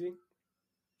crazy.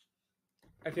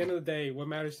 At the end of the day, what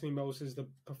matters to me most is the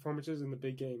performances in the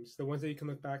big games, the ones that you can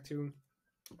look back to,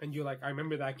 and you're like, I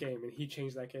remember that game, and he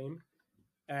changed that game,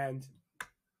 and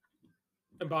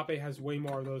Mbappe has way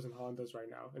more of those than Haaland does right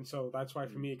now, and so that's why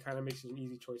for me it kind of makes it an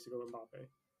easy choice to go Mbappe.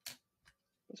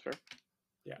 that's fair.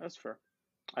 Yeah, that's fair.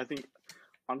 I think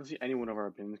honestly, any one of our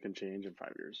opinions can change in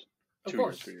 5 years. Of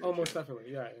course, almost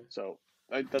definitely, yeah. So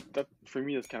that for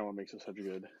me, that's kind of what makes it such a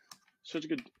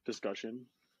good discussion,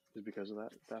 is because of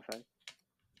that fact.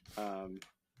 All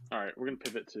right, we're gonna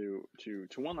pivot to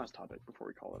one last topic before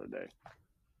we call it a day.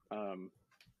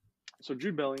 So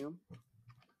Jude Bellingham,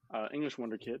 English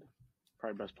wonder kid,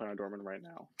 probably best player on Dortmund right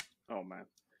now. Oh man,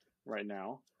 right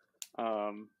now.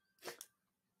 The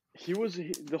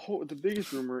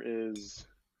biggest rumor is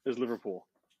Liverpool.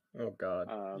 Oh God.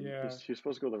 Yeah. He was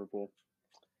supposed to go to Liverpool.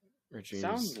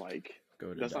 Sounds like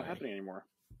that's not happening anymore.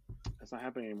 That's not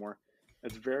happening anymore.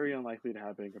 It's very unlikely to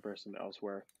happen in comparison to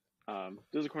elsewhere.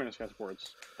 This is according to Sky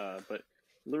Sports. But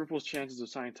Liverpool's chances of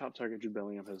signing top target Jude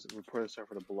Bellingham has reported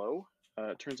suffered a blow.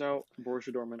 It turns out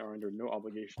Borussia Dortmund are under no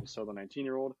obligation to sell the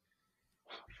 19-year-old.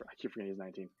 I keep forgetting he's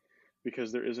 19.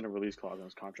 Because there isn't a release clause in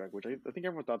his contract, which I think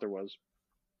everyone thought there was.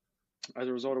 As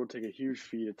a result, it would take a huge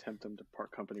fee to tempt them to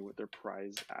part company with their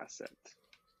prized asset.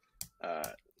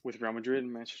 With Real Madrid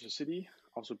and Manchester City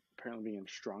also apparently being in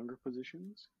stronger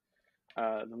positions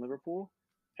than Liverpool.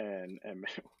 And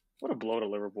what a blow to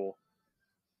Liverpool.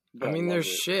 But I mean, they're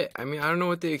shit. I mean, I don't know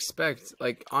what they expect.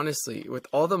 Like, honestly, with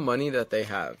all the money that they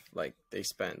have, like, they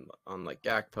spend on, like,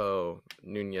 Gakpo,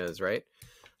 Nunez, right?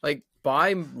 Like,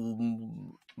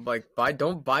 don't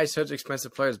buy such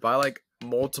expensive players. Buy, like,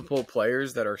 multiple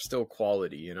players that are still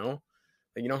quality, you know?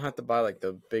 Like, you don't have to buy, like,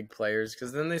 the big players,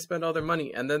 because then they spend all their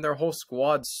money, and then their whole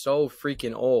squad's so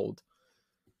freaking old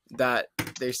that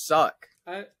they suck.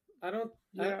 I don't...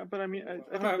 Yeah, but I mean...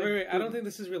 wait. I don't think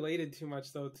this is related too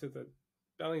much, though, to the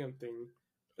Bellingham thing.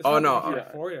 It's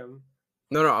for him.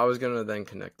 No, I was gonna then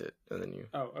connect it, and then you.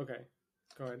 Oh, okay.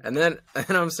 Go ahead. And then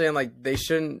I'm saying, like, they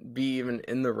shouldn't be even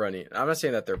in the running. I'm not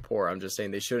saying that they're poor. I'm just saying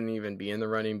they shouldn't even be in the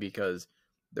running because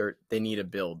they need to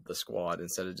build the squad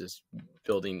instead of just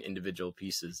building individual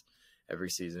pieces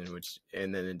every season,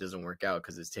 and then it doesn't work out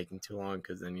because it's taking too long.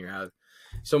 Because then you have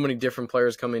so many different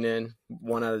players coming in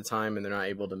one at a time, and they're not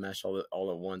able to mesh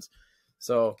all at once.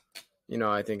 So. You know,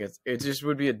 I think it just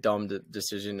would be a dumb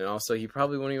decision, and also he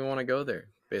probably wouldn't even want to go there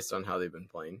based on how they've been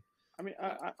playing. I mean,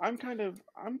 I'm kind of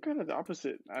the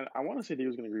opposite. I want to say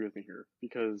Diego's going to agree with me here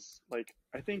because, like,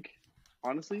 I think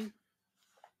honestly,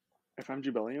 if I'm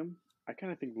Jude Bellingham, I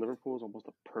kind of think Liverpool is almost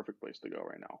the perfect place to go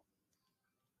right now.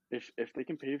 If they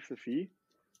can pay for the fee,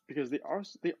 because they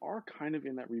are kind of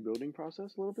in that rebuilding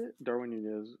process a little bit. Darwin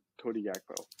Nunez, Cody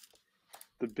Gakpo.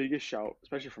 The biggest shout,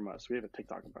 especially from us, we have a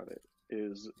TikTok about it,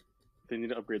 is they need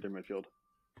to upgrade their midfield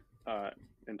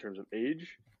in terms of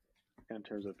age and in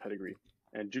terms of pedigree.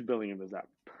 And Jude Bellingham is that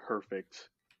perfect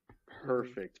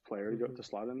player to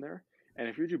slot in there. And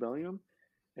if you're Jude Bellingham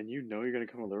and you know you're going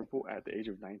to come to Liverpool at the age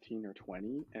of 19 or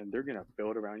 20 and they're going to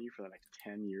build around you for the next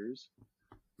 10 years,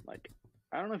 like,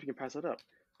 I don't know if you can pass that up.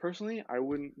 Personally, I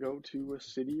wouldn't go to a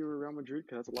City or a Real Madrid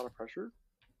because that's a lot of pressure.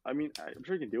 I mean, I'm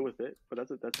sure you can deal with it, but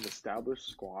that's an established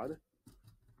squad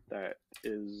that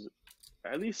is...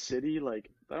 At least City,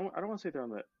 like, I don't want to say they're on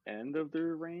the end of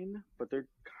their reign, but they're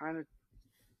kind of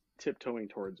tiptoeing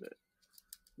towards it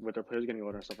with their players getting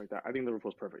older and stuff like that. I think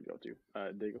Liverpool's perfect to go to.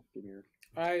 Diego, give me your...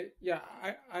 I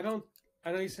know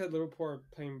you said Liverpool are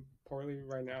playing poorly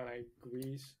right now, and I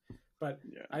agree, but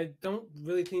yeah. I don't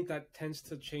really think that tends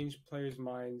to change players'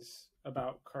 minds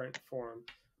about current form.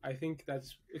 I think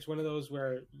it's one of those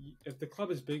where if the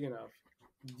club is big enough,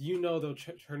 you know they'll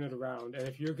turn it around, and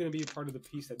if you're going to be a part of the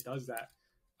piece that does that,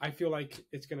 I feel like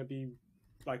it's going to be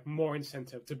like more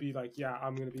incentive to be like, yeah,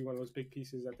 I'm going to be one of those big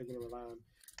pieces that they're going to rely on.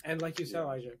 And like you said,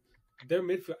 Elijah, their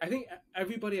midfield, I think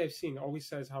everybody I've seen always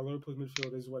says how Liverpool's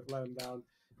midfield is what let them down.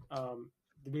 I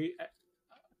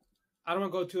don't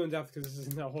want to go too in depth because this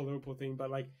isn't a whole Liverpool thing, but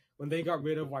like when they got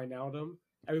rid of Wijnaldum,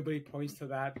 everybody points to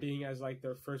that being as like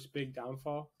their first big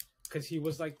downfall because he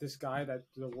was like this guy that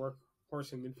the work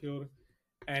horse in midfield,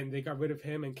 and they got rid of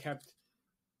him and kept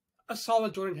a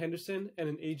solid Jordan Henderson and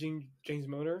an aging James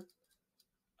Milner,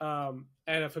 and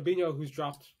a Fabinho who's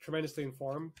dropped tremendously in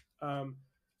form.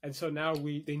 And so now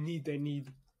they need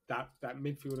that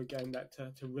midfield again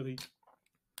to really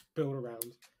build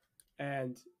around.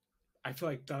 And I feel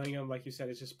like Bellingham, like you said,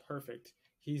 is just perfect.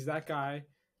 He's that guy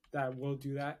that will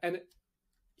do that. And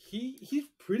he's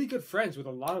pretty good friends with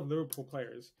a lot of Liverpool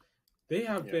players. They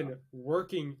have been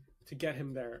working to get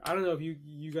him there. I don't know if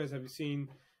you guys have seen,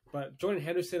 but Jordan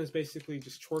Henderson is basically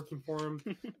just twerking for him.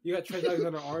 You got Trent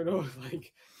Alexander-Arnold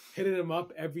like hitting him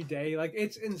up every day. Like,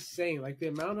 it's insane. Like, the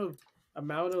amount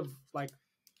of like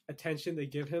attention they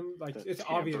give him, like, it's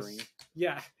obvious.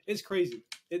 Yeah, it's crazy.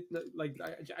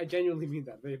 I genuinely mean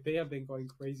that. They have been going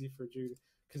crazy for Jude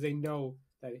because they know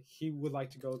that he would like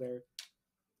to go there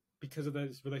because of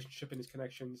his relationship and his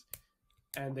connections,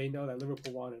 and they know that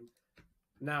Liverpool want him.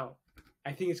 Now,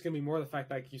 I think it's going to be more the fact,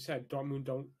 like you said, Dortmund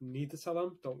don't need to sell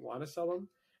him, don't want to sell him,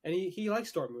 and he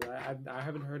likes Dortmund. I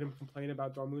haven't heard him complain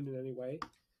about Dortmund in any way.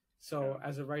 So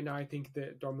as of right now, I think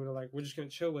that Dortmund are like, we're just going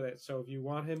to chill with it. So if you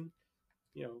want him,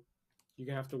 you're going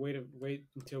to have to wait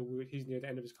until he's near the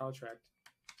end of his contract.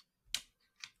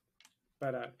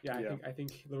 But I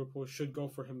think Liverpool should go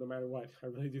for him no matter what. I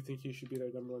really do think he should be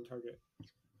their number one target.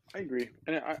 I agree,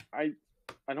 and I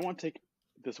don't want to take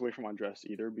this away from Andres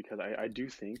either, because I do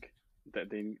think that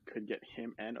they could get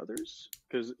him and others,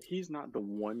 because he's not the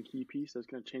one key piece that's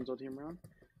going to change the team around.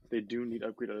 They do need to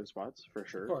upgrade other spots for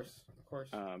sure. Of course.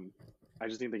 I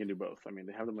just think they can do both. I mean,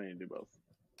 they have the money to do both.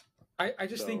 I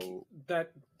just think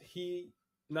that he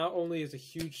not only is a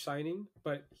huge signing,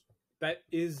 but that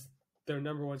is their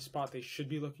number one spot they should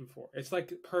be looking for. It's like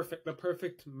the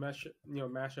perfect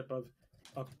mashup of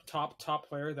a top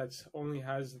player that's only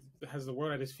has the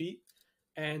world at his feet,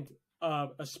 and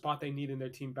a spot they need in their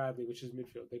team badly, which is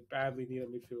midfield. They badly need a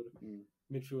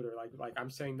midfielder. Like I'm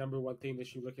saying, number one thing they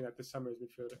should be looking at this summer is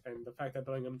midfield, and the fact that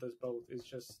Bellingham does both is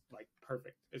just like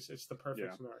perfect. It's the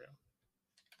perfect scenario.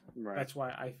 Right. That's why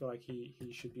I feel like he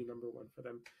should be number one for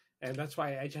them, and that's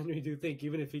why I genuinely do think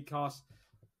even if he costs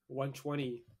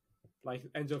 120, like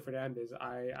Enzo Fernandez,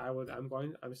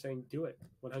 I'm saying do it,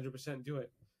 100% do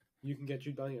it. You can get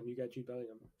Jude Bellingham. You get Jude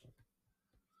Bellingham.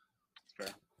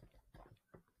 It's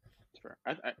fair.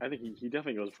 I think he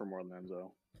definitely goes for more than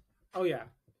Enzo. Oh yeah,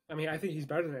 I mean I think he's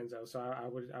better than Enzo, so I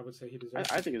would say he deserves.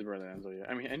 I think he's better than Enzo. Yeah,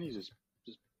 I mean, and he's just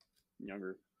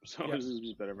younger, so this is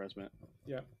just better investment.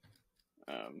 Yeah.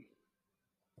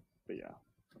 But yeah,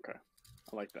 okay.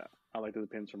 I like that. I like the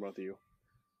opinions from both of you.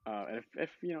 And if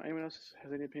anyone else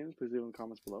has any opinions, please leave them in the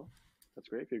comments below. That's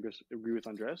great. If you agree with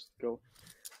Andres, go.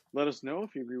 Let us know.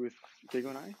 If you agree with Diego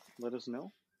and I, let us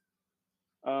know.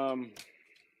 I'm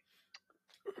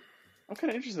kind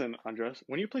of interested in Andres.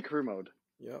 When you play career mode,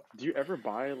 do you ever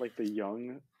buy like the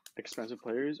young, expensive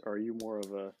players, or are you more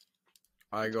of a?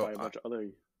 Buy a bunch of other.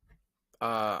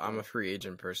 I'm a free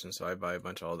agent person, so I buy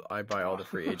all the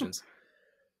free agents,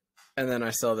 and then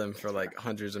I sell them for like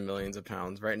hundreds of millions of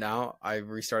pounds. Right now, I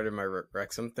restarted my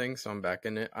Wrexham thing, so I'm back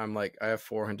in it. I have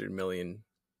 400 million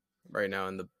right now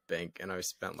in the bank, and I've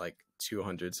spent like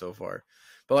 200 so far.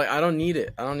 But like, I don't need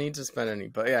it. I don't need to spend any.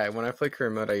 But yeah, when I play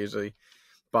career mode, I usually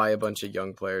buy a bunch of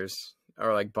young players,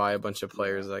 or like buy a bunch of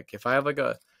players. Like if I have like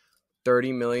a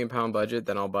 30 million pound budget,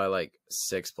 then I'll buy like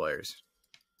 6 players.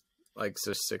 Like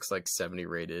so 6 like 70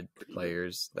 rated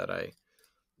players that I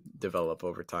develop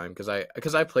over time because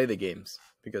I play the games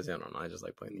because I don't know, I just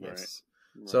like playing the games.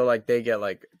 Right. So like they get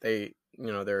like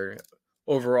their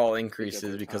overall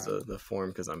increases because of the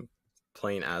form, because I'm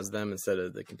playing as them instead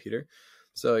of the computer.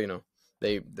 So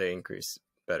they increase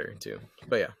better too.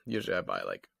 But yeah, usually I buy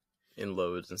like in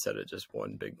loads instead of just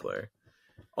one big player.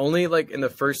 Only like in the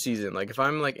first season, like if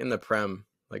I'm like in the Prem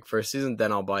like first season,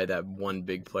 then I'll buy that one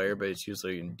big player, but it's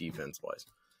usually in defense wise.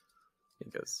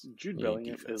 Because Jude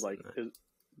Bellingham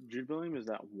Jude Bellingham is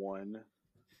that one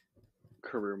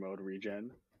career mode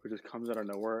regen who just comes out of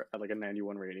nowhere at like a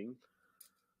 91 rating.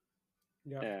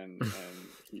 Yeah. And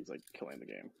he's like killing the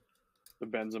game. The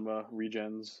Benzema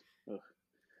regens. Ugh.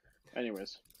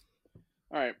 Anyways.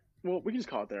 Alright. Well, we can just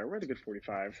call it there. We're at a good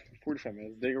 45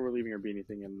 minutes. Digger, we're leaving or be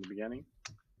anything in the beginning?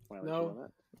 No.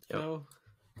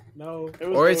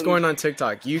 Or it's going on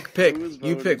TikTok. You pick.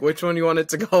 Which one you want it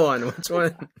to go on. Which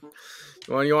one?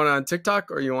 You want it on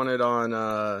TikTok, or you want it on,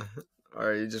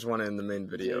 or you just want it in the main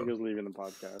video? Diego's leaving the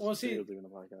podcast. Well, see, leaving the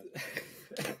podcast.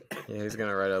 Yeah, he's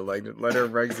gonna write a letter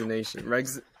of resignation.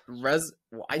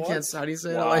 I can't. How do you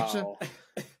say it, Elisha?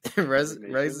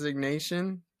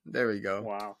 Resignation. There we go.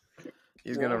 Wow.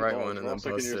 He's gonna write one and then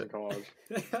post it.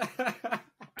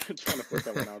 I'm trying to put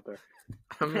that one out there.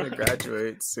 I'm gonna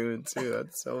graduate soon too.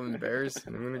 That's so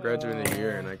embarrassing. I'm gonna graduate in a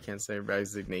year and I can't say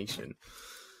resignation.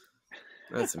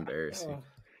 That's embarrassing.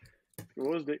 What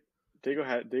was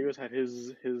Diego's had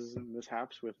his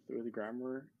mishaps with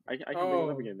grammar. I can bring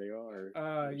it up again, Diego.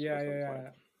 Or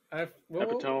yeah.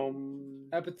 Epitome.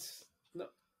 No,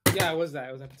 yeah, it was that.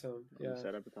 It was epitome. Yeah, You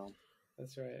said epitome.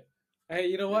 That's right. Hey,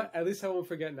 you know what? At least I won't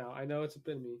forget now. I know it's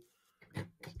been me.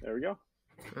 There we go.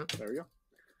 There we go.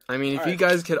 I mean, if you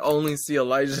guys could only see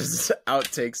Elijah's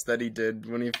outtakes that he did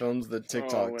when he films the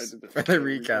TikToks for the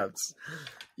recaps,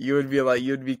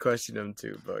 you'd be questioning him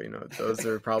too. But those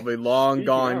are probably long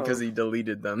gone because he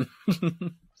deleted them.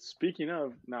 Speaking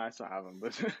of, I still have them.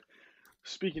 But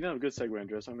speaking of, good segue,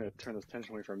 Andres. I'm going to turn this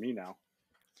attention away from me now.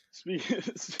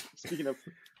 Speaking of,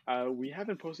 we have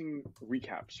been posting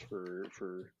recaps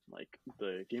for like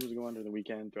the games that go on during the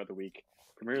weekend, throughout the week.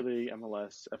 Premier League,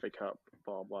 MLS, FA Cup,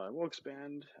 blah, blah. We'll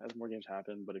expand as more games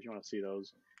happen, but if you want to see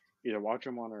those, either watch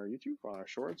them on our YouTube, on our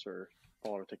shorts, or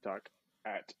follow our TikTok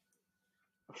at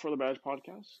For the Badge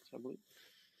Podcast, I believe.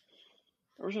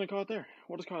 We're just going to call it there.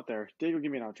 We'll just call it there. Diego,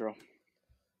 give me an outro.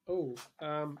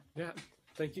 Yeah.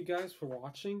 Thank you guys for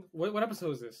watching. What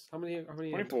episode is this? How many?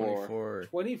 24.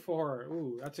 24.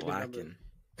 Ooh, that's a good number.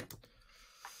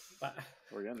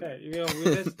 We're getting there.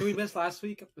 We miss last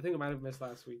week? I think I might have missed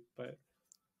last week, but...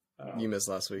 you missed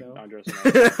last week. No, Andres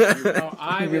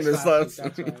I missed last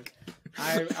week.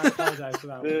 That's right. I apologize for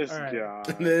that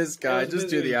one. This guy. Just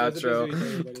do the outro.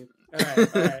 All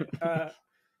right.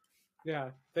 Yeah.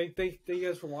 Thank you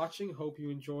guys for watching. Hope you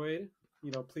enjoyed.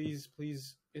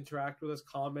 Please interact with us.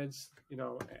 Comments.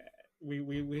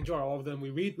 We enjoy all of them.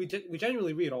 We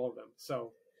genuinely read all of them.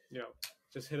 So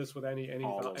just hit us with any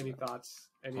thoughts,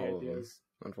 any ideas.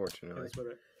 Unfortunately. Hit us with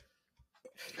it.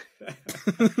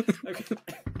 Okay.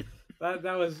 That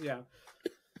was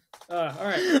all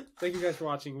right. Thank you guys for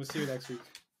watching. We'll see you next week.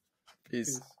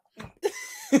 Peace.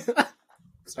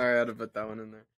 Sorry, I had to put that one in there.